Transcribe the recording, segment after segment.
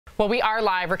Well, we are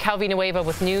live. Raquel Villanueva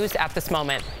with news at this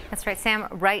moment. That's right, Sam.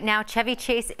 Right now, Chevy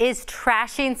Chase is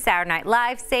trashing Saturday Night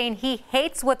Live, saying he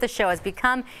hates what the show has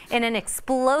become. In an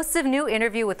explosive new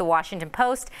interview with the Washington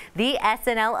Post, the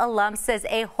SNL alum says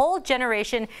a whole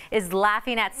generation is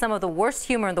laughing at some of the worst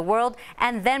humor in the world,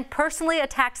 and then personally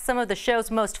attacked some of the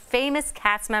show's most famous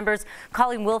cast members,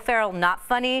 calling Will Ferrell not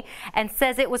funny, and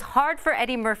says it wasn't hard for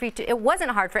Eddie Murphy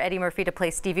to play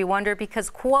Stevie Wonder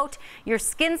because, quote, "Your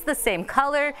skin's the same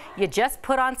color. You just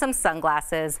put on some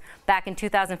sunglasses." Back in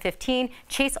 2015,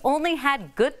 Chase only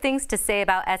had good things to say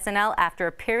about SNL after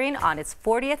appearing on its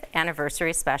 40th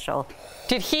anniversary special.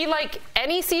 Did he like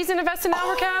any season of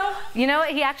SNL, Raquel? You know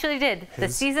what? He actually did. The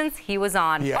seasons he was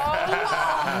on. Yeah.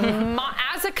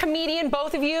 As a comedian,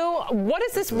 both of you, what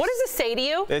does this say to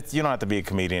you? You don't have to be a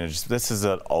comedian. This is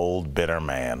an old, bitter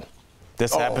man.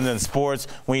 This happens in sports.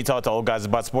 When you talk to old guys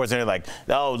about sports, and they're like,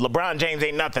 "Oh, LeBron James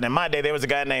ain't nothing." In my day, there was a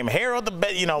guy named Harold the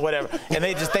Best, whatever. And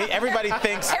everybody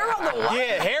thinks Harold the what?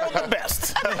 Yeah, Harold the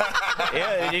Best.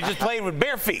 Yeah, you just played with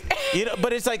bare feet.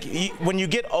 But it's like when you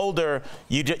get older,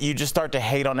 you just start to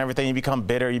hate on everything. You become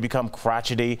bitter. You become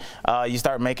crotchety. You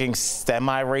start making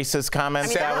semi-racist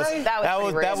comments.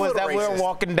 We're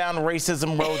walking down the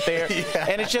racism road there. Yeah.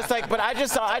 And it's just like, but I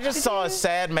just saw a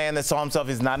sad man that saw himself.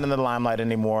 He's not in the limelight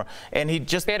anymore, and he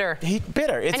just bitter. He's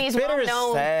bitter. It's and he's bitter well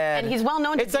known, sad. and he's well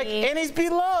known to be. And he's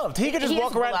beloved. He could just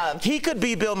walk around. Beloved. He could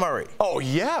be Bill Murray. Oh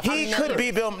yeah. He could be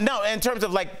Bill. No, in terms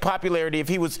of like popularity, if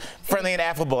he was friendly and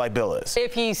affable like Bill is.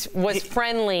 If he was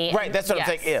friendly. Right. That's what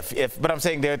I'm saying. But I'm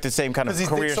saying they're at the same kind of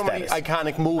career so status. Many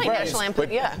iconic movies. Like National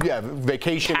Lampoon, yeah,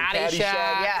 Vacation, Caddyshack.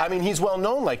 Yeah. I mean, he's well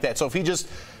known like that. So if he just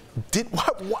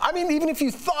I mean, even if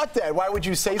you thought that, why would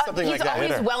you say something like that?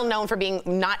 He's always well known for being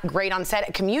not great on set.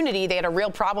 At Community, they had a real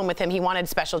problem with him. He wanted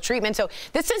special treatment. So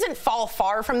this doesn't fall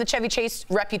far from the Chevy Chase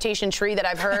reputation tree that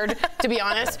I've heard, to be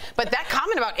honest. But that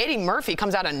comment about Eddie Murphy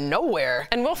comes out of nowhere.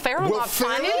 And Will Ferrell not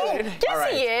funny?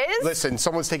 Yes, he is. Listen,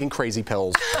 someone's taking crazy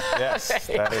pills. Yes,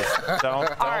 that is. Don't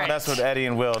mess with Eddie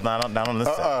and Will. Not on this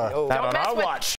set. Not on our watch.